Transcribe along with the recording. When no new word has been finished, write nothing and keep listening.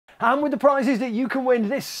And with the prizes that you can win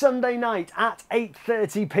this Sunday night at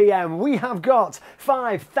 8:30 p.m, we have got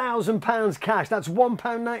 £5,000 cash. That's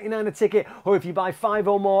 £1.99 a ticket, or if you buy 5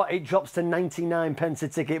 or more, it drops to 99 pence a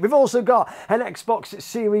ticket. We've also got an Xbox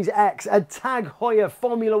Series X, a Tag Heuer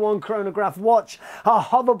Formula 1 chronograph watch, a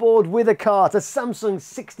hoverboard with a cart, a Samsung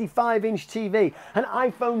 65-inch TV, an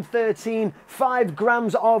iPhone 13, 5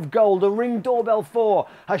 grams of gold, a Ring Doorbell 4,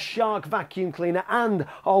 a Shark vacuum cleaner, and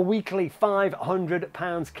our weekly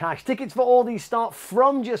 £500 cash. Tickets for all these start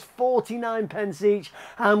from just 49 pence each,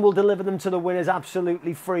 and we'll deliver them to the winners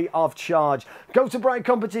absolutely free of charge. Go to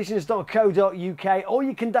brightcompetitions.co.uk, or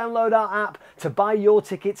you can download our app to buy your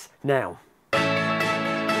tickets now.